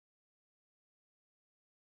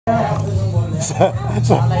So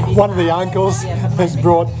one of the uncles has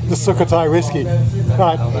brought the Sukhothai whiskey.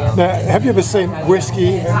 Right. Now, have you ever seen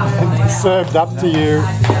whiskey served up to you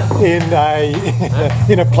in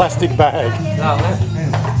a plastic bag?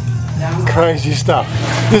 Crazy stuff.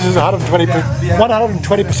 This is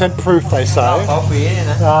 120% proof, they say.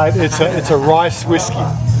 It's a rice whiskey.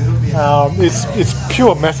 It's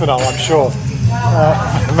pure methanol, I'm sure.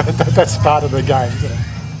 That's part of the game.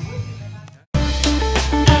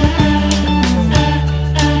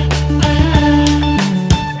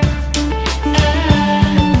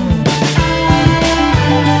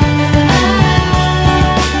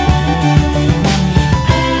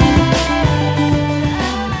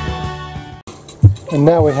 And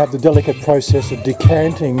now we have the delicate process of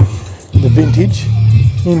decanting the vintage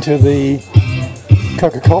into the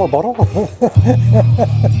Coca-Cola bottle.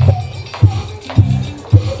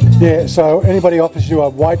 Yeah, so anybody offers you a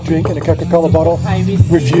white drink in a Coca-Cola bottle,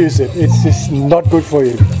 refuse it. It's just not good for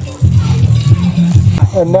you.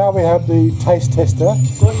 And now we have the taste tester.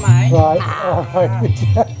 Right.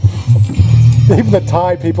 Even the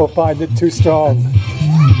Thai people find it too strong.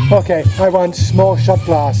 Okay, I want small shot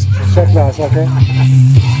glass. Okay.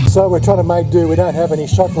 So we're trying to make do. We don't have any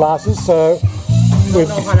shot glasses, so no,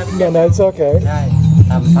 it's okay.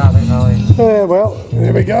 Yeah, well,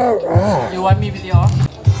 here we go. You want me video?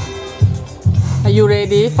 Are you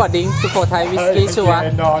ready for drink Sukhothai whiskey?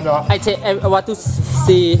 Sure. No. I want to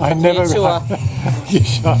see. I never. Sure. You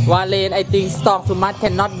sure? One I think strong too much.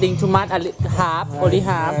 Cannot drink too much. Half, only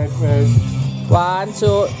half. One,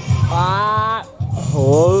 two.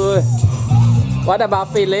 Oh. What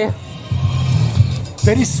about feeling?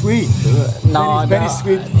 Very sweet. No, very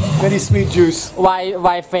sweet juice.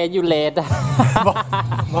 Why face you red?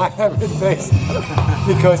 My red face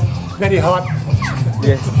because very hot.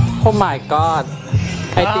 Yes. Oh my God.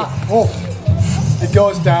 I think. It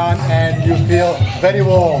goes down and you feel very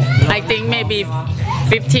warm. I think maybe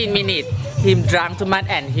 15 minutes. Him drunk too much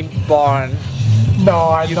and him born. No,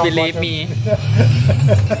 I you don't believe me.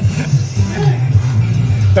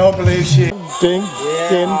 Don't believe she. Ding,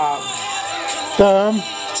 ding, damn.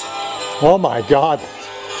 Oh my God.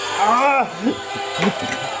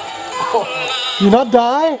 You not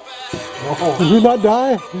die? You not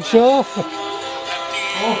die? You sure?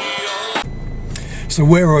 So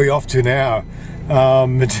where are we off to now?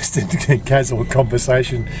 Just in casual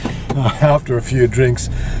conversation after a few drinks.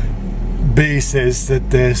 B says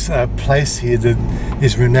that there's a place here that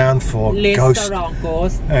is renowned for a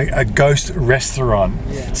ghost restaurant.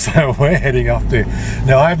 Yeah. So we're heading up there.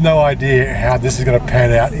 Now I have no idea how this is going to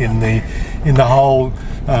pan out in the whole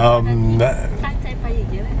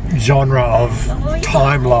genre of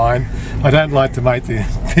timeline. I don't like to make the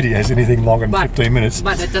videos anything longer than 15 minutes.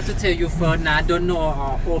 But just to tell you first, I don't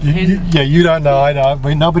know open. Yeah, you don't know, I know. I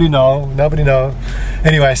mean, nobody know.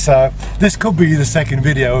 Anyway, so this could be the second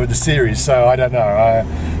video of the series, so I don't know.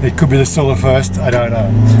 It could be still the first, I don't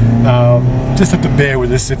know. Just have to bear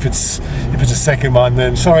with us if it's a second one,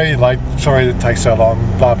 then sorry it takes so long,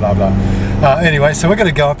 blah blah blah. Anyway, so we're going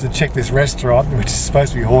to go up and check this restaurant, which is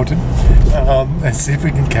supposed to be haunted, and see if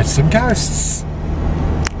we can catch some ghosts.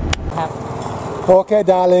 Okay,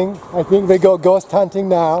 darling, I think we go ghost hunting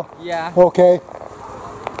now. Yeah. Okay.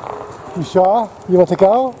 You sure? You want to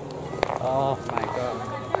go? Oh my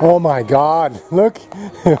God. Oh my God, look.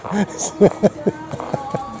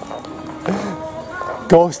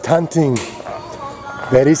 Ghost hunting.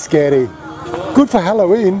 Very scary. Good for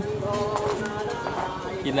Halloween.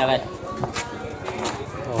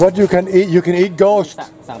 What you can eat? You can eat ghost.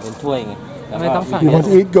 You want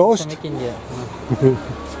to eat ghost?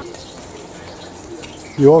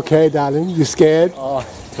 You okay, darling? You scared? Oh,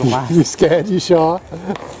 too much. You scared? You sure?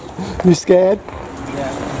 You scared?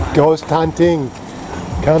 Yeah. Ghost hunting.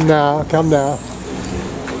 Come now.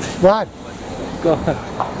 What? Go.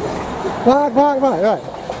 What?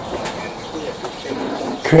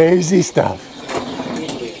 Crazy stuff.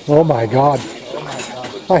 Oh my God.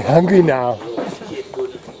 I'm hungry now.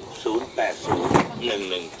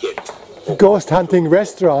 Ghost hunting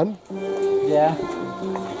restaurant. Yeah.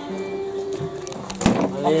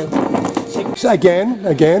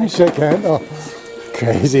 Again, shake hand. Oh,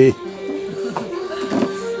 crazy.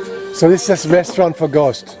 So this is just restaurant for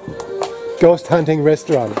ghost hunting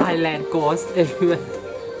restaurant. Thailand ghost everywhere.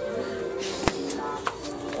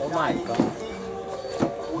 Oh my God.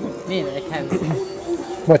 I can.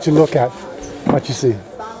 What you look at? What you see?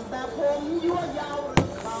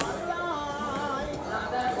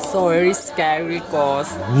 So very scary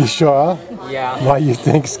ghost. You sure? Yeah. Why you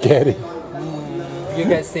think scary? You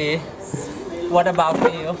can see. What about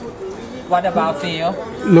you? What about feel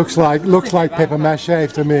Looks like paper mache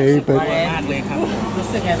to me, but มากเลยครับ รู้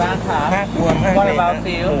สึกไงบ้างคะ น่ากลัวมาก What เลย about นะ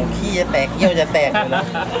feel โอ้ขี้จะแตกเยี่ยวจะแตกอยู่แล้ว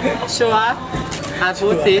ชัวร์พู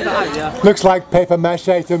ดสิเขาอ่านเยอะ looks like paper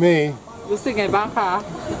mache to me. รู้สึกไงบ้างคะ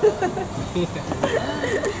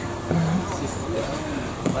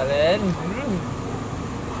มาเล่น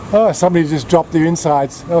Oh, somebody just dropped the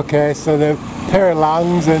insides. Okay, so the pair of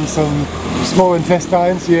lungs and some small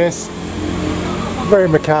intestines. Yes, very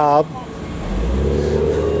macabre.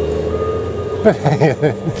 But hey,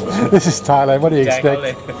 this is Thailand. What do you ใจเขา expect? เล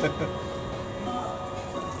ย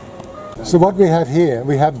So what we have here,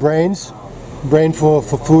 we have brains, brain for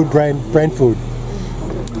food, brain food,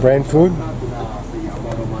 brain food.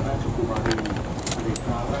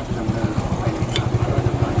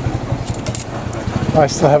 I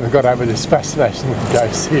still haven't got over this fascination with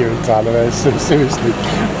ghosts here in Thailand. So seriously,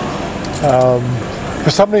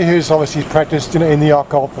 for somebody who's obviously practiced in the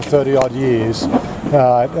occult for 30 odd years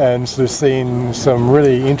and sort of seen some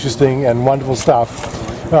really interesting and wonderful stuff.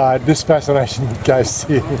 This fascination with ghosts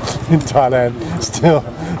here in Thailand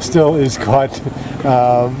still is quite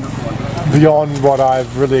beyond what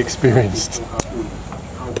I've really experienced.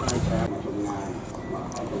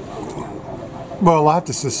 Well, I have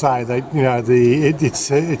to say that it's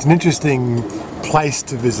an interesting place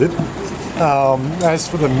to visit. As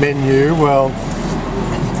for the menu, well,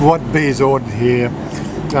 what B is ordered here,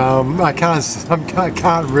 I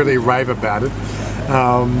can't really rave about it.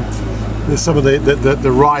 There's some of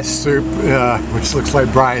the rice soup, which looks like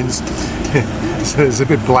brains, so it's a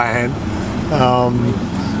bit bland.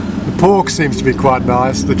 The pork seems to be quite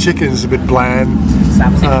nice. The chicken's a bit bland.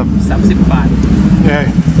 30 บาท Yeah,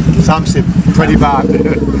 20 baht.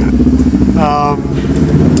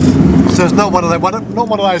 So it's not one of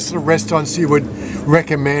those sort of restaurants you would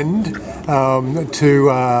recommend to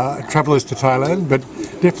travellers to Thailand, but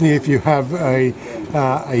definitely if you have a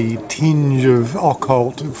tinge of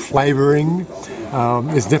occult flavouring,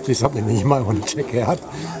 it's definitely something that you might want to check out.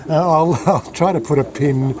 I'll try to put a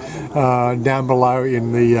pin down below in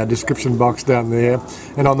the description box down there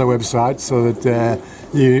and on the website so that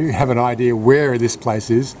you have an idea where this place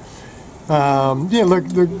is. Yeah, look,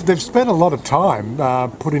 they've spent a lot of time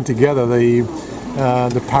putting together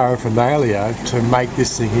the paraphernalia to make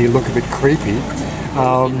this thing here look a bit creepy,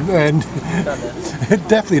 and it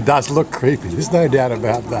definitely does look creepy. There's no doubt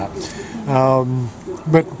about that.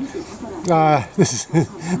 But this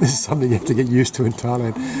is something you have to get used to in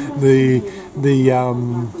Thailand.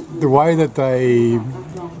 The way that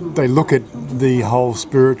they look at the whole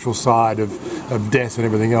spiritual side of death and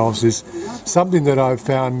everything else is something that I've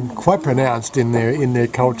found quite pronounced in their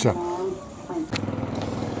culture.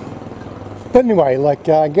 But anyway, like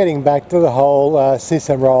getting back to the whole Si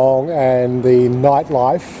Samrong and the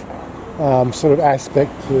nightlife sort of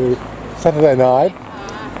aspect to Saturday night.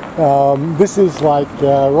 This is like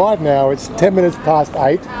right now it's 10 minutes past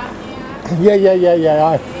 8.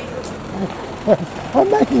 Yeah. I'm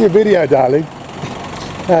making a video, darling.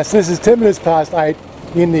 So this is 10 minutes past 8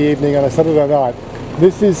 in the evening on a Saturday night.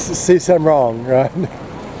 This is Si Samrong, right?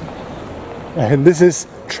 And this is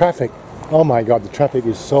traffic. Oh my God, the traffic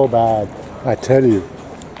is so bad, I tell you.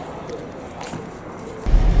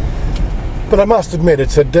 But I must admit,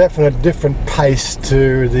 it's a definite different pace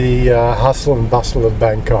to the hustle and bustle of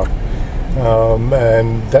Bangkok.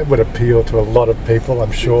 And that would appeal to a lot of people,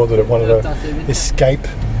 I'm sure, that want to escape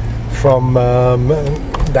from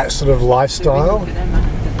that sort of lifestyle.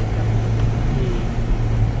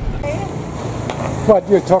 What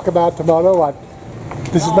you talk about tomorrow? What?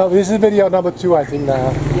 This is video number 2, I think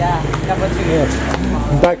now. Yeah, number 2. Yeah.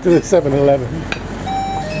 Back to the 7-Eleven.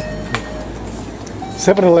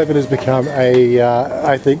 7-Eleven has become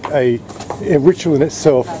I think a ritual in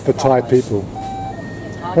itself for Thai people.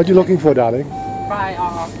 What are you looking for, darling? Fry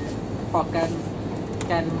or for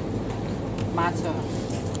can matter.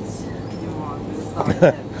 You want this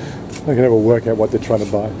I can never work out what they're trying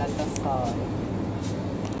to buy. That's the story.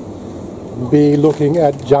 Be looking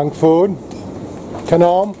at junk food.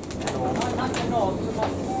 Kanom.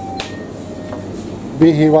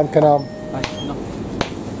 Be he want kanom. No.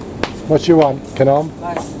 What you want? Kanom?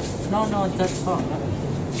 No, just for.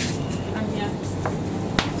 I'm here.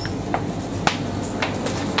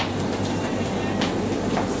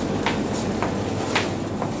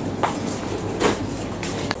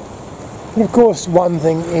 And of course, one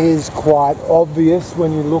thing is quite obvious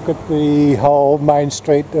when you look at the whole main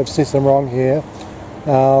street of Si Samrong here.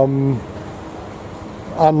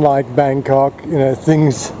 Unlike Bangkok,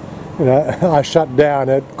 things are shut down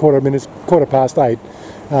at quarter past 8.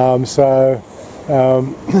 So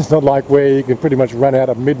it's not like where you can pretty much run out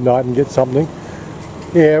at midnight and get something.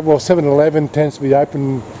 Yeah, well, 7-Eleven tends to be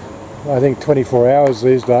open, I think, 24 hours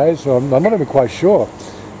these days. So I'm not even quite sure.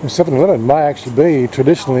 7-Eleven may actually be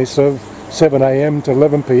traditionally sort of 7 a.m. to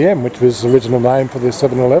 11 p.m., which was the original name for the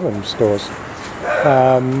 7-Eleven stores.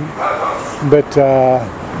 But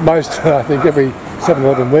most, I think every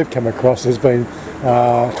 7-Eleven we've come across has been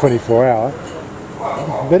 24 hour.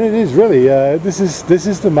 But it is really, this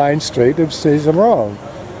is the main street of Si Samrong,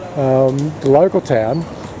 the local town,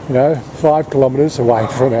 5 kilometres away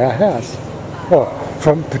from our house, or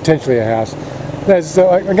from potentially a house.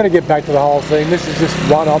 I'm going to get back to the whole thing. This is just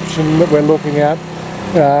one option that we're looking at.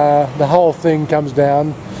 The whole thing comes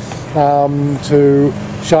down to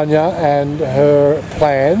Chanya and her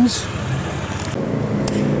plans.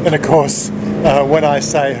 And of course, when I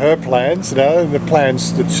say her plans, the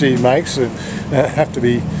plans that she makes have to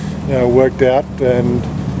be worked out. And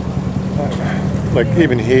like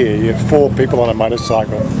even here, you have 4 people on a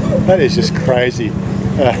motorcycle. That is just crazy.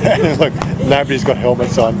 Look, nobody's got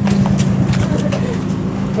helmets on.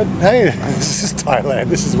 But hey, this is Thailand.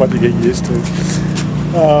 This is what you get used to.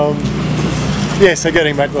 Yeah, so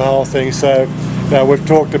getting back to the whole thing. So we've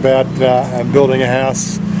talked about building a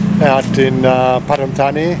house out in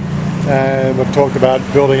Pathumthani, and we've talked about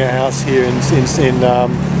building a house here in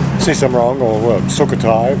Si Samrong, or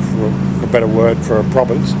Sukhothai, for a better word for a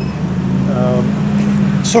province.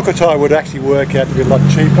 Sukhothai would actually work out to be a lot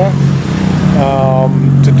cheaper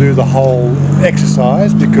to do the whole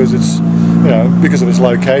exercise, because it's because of its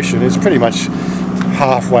location. It's pretty much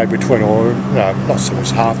halfway between, or not so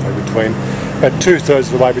much halfway between, but 2/3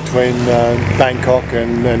 of the way between Bangkok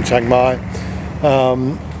and Chiang Mai.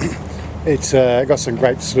 It's got some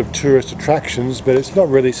great sort of tourist attractions, but it's not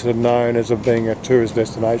really sort of known as being a tourist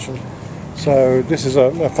destination. So this is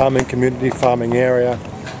a farming community, farming area.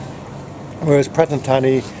 Whereas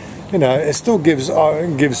Pathumthani, it still gives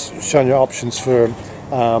Chanya options for,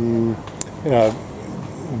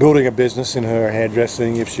 building a business in her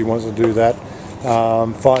hairdressing if she wants to do that,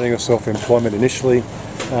 finding herself employment initially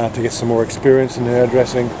to get some more experience in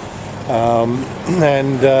hairdressing,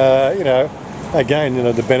 and again,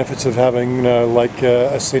 the benefits of having like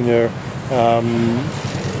a senior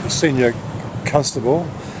constable.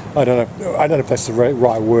 I don't know if that's the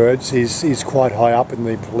right words. He's quite high up in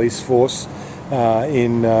the police force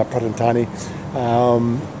in Pathumthani.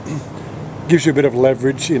 Gives you a bit of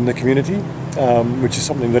leverage in the community, which is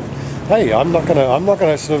something that, hey, I'm not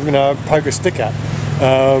gonna sort of poke a stick at.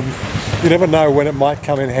 You never know when it might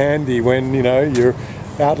come in handy, when you're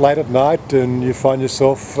out late at night and you find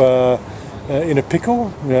yourself in a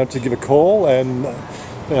pickle, to give a call, and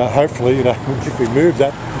hopefully, if we move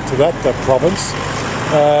that to that province,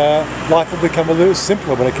 life will become a little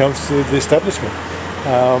simpler when it comes to the establishment.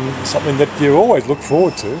 Something that you always look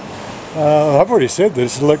forward to. I've already said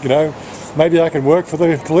this. Look, maybe I can work for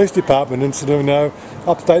the police department and sort of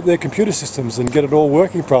update their computer systems and get it all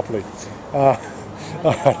working properly. I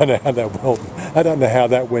don't know how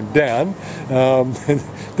that went down.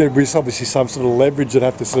 There'd be obviously some sort of leverage that I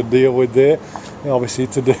have to sort of deal with there, obviously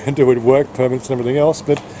to do with work permits and everything else.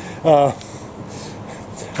 But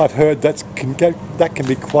I've heard that can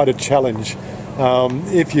be quite a challenge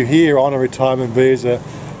if you're here on a retirement visa,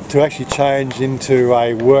 to actually change into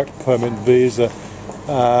a work permit visa.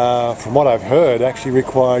 From what I've heard, actually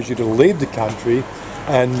requires you to leave the country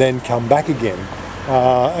and then come back again.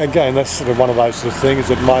 Again, that's sort of one of those sort of things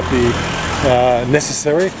that might be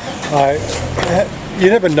necessary. You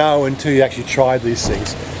never know until you actually try these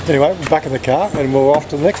things. Anyway, we're back in the car and we're off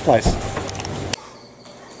to the next place.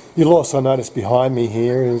 You'll also notice behind me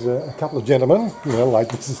here is a couple of gentlemen, like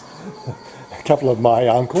this is a couple of my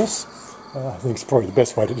uncles. I think it's probably the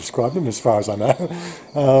best way to describe them as far as I know.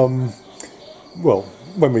 Well,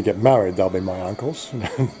 when we get married, they'll be my uncles.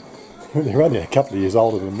 They're only a couple of years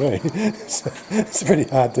older than me, so it's pretty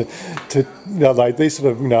hard to like these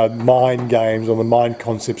sort of mind games or the mind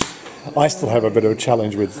concepts. I still have a bit of a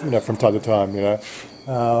challenge with from time to time. The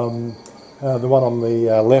one on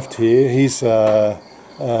the left here, he's a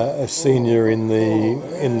senior in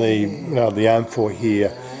the armed force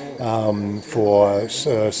here. For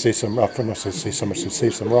Si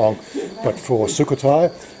Samrong, but for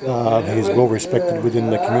Sukhothai, he's well respected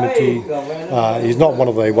within the community. He's not one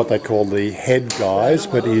of what they call the head guys,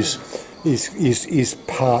 but he's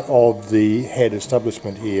part of the head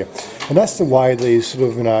establishment here, and that's the way these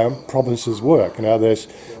sort of provinces work.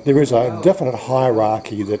 There is a definite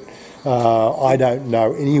hierarchy that I don't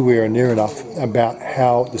know anywhere near enough about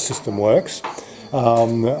how the system works.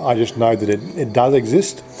 I just know that it does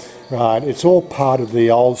exist. Right, it's all part of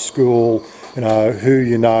the old school, who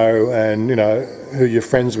you know and who you're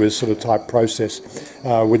friends with sort of type process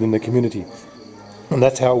within the community. And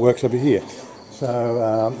that's how it works over here.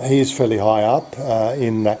 So he's fairly high up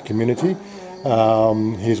in that community.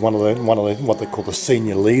 He's one of the what they call the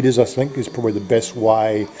senior leaders. I think is probably the best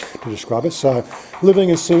way to describe it. So living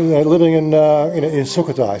in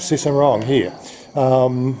Sukhothai, Si Samrong here,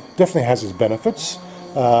 definitely has its benefits.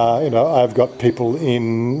 I've got people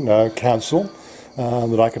in council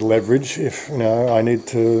that I could leverage if I need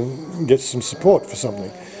to get some support for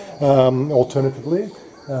something. Alternatively,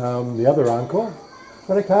 the other uncle,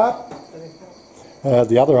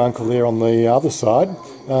 the other uncle there on the other side,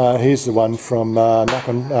 he's the one from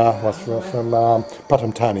Pathum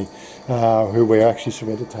Thani, who we're actually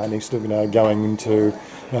sort of entertaining, going into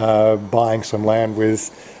buying some land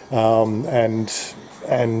with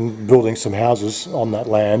and building some houses on that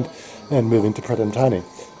land and moving to Pathum Thani.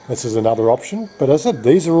 This is another option, but as I said,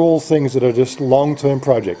 these are all things that are just long-term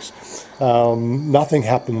projects. Nothing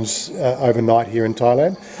happens overnight here in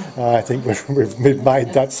Thailand. I think we've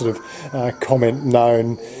made that sort of comment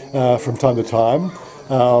known from time to time.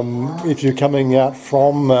 If you're coming out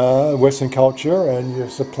from Western culture and you're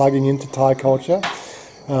sort of plugging into Thai culture,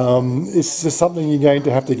 it's just something you're going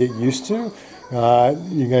to have to get used to.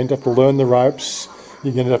 You're going to have to learn the ropes.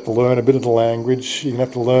 You're going to have to learn a bit of the language. You're going to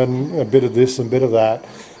have to learn a bit of this and a bit of that.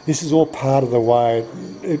 This is all part of the way,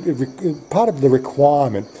 part of the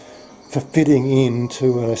requirement for fitting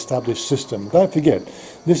into an established system. Don't forget,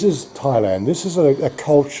 this is Thailand. This is a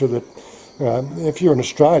culture that, if you're an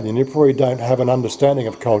Australian, you probably don't have an understanding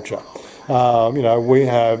of culture. We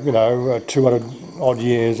have, 200 odd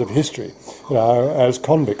years of history, as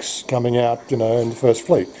convicts coming out, in the First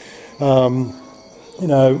Fleet. Here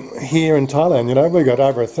in Thailand, we've got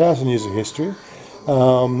over 1,000 years of history.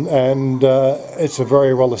 And it's a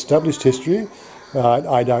very well established history.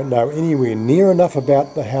 I don't know anywhere near enough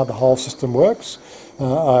about how the whole system works.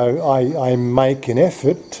 I make an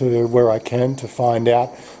effort to where I can to find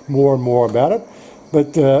out more and more about it.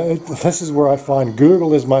 But this is where I find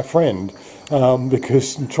Google is my friend,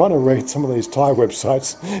 because trying to read some of these Thai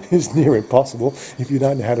websites is near impossible if you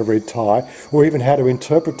don't know how to read Thai or even how to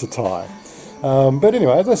interpret the Thai. But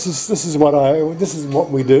anyway, this is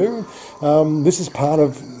what we do. This is part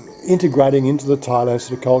of integrating into the Thailand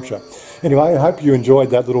sort of culture. Anyway, I hope you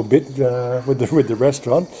enjoyed that little bit with the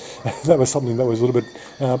restaurant. That was something that was a little bit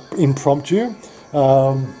impromptu.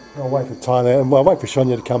 I'll wait for Thailand. Well, I'll wait for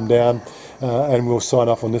Chanya to come down, and we'll sign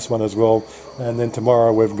off on this one as well. And then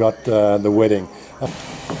tomorrow we've got the wedding.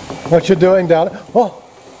 What you doing, darling? Oh,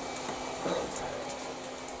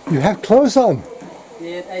 you have clothes on.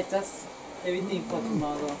 Yes, I just. Everything for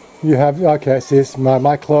tomorrow. You have, okay, sis,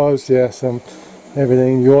 my clothes, yes,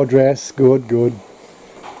 everything, your dress, good.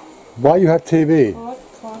 Why you have TV? Clothes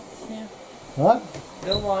here. What?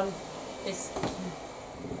 The one is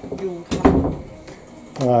you.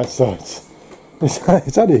 Alright, so it's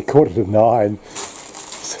only 9:15,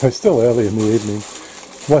 so it's still early in the evening.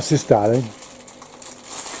 What's this, darling?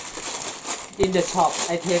 In the shop,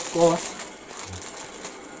 I take goat.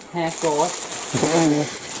 Hair goat.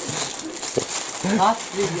 Hot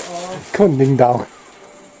video. Couldn't ding dong.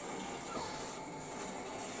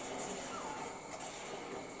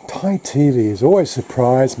 Thai TV has always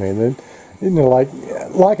surprised me. And then,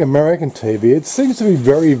 like American TV, it seems to be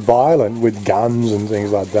very violent with guns and things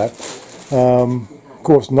like that. Of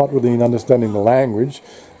course, not really understanding the language.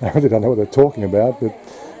 I really don't know what they're talking about, but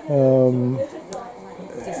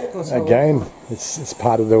again, it's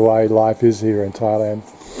part of the way life is here in Thailand.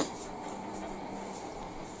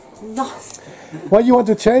 No. Well, you want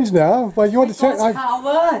to change now? Well, you want to change? You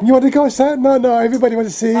want to go say? No, everybody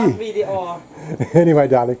wants to see. Video. Anyway,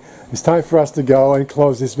 darling, it's time for us to go and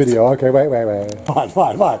close this video. Okay, wait. Fine.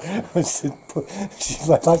 She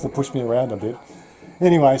likes to push me around a bit.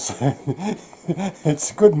 Anyway, so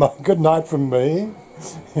it's good night from me,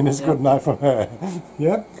 and it's good night from her.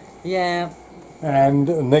 Yep? Yeah. And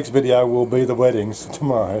the next video will be the weddings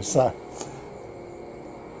tomorrow, so...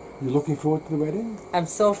 You looking forward to the wedding? I'm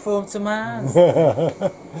so full to Mars.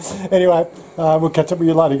 Anyway, we'll catch up with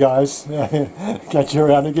you later, guys. Catch you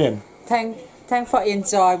around again. Thank for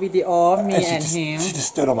enjoy video, me and him. She just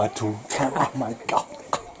stood on my toe. Oh my God.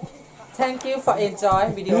 Thank you for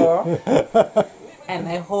enjoy video. And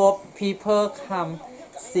I hope people come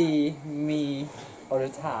see me all the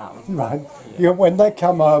time. Right. Yeah, when they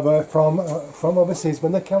come over from overseas,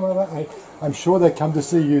 when they come over, I'm sure they come to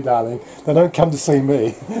see you, darling. They don't come to see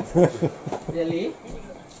me. Really?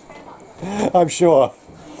 I'm sure.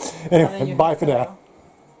 Anyway, bye for now.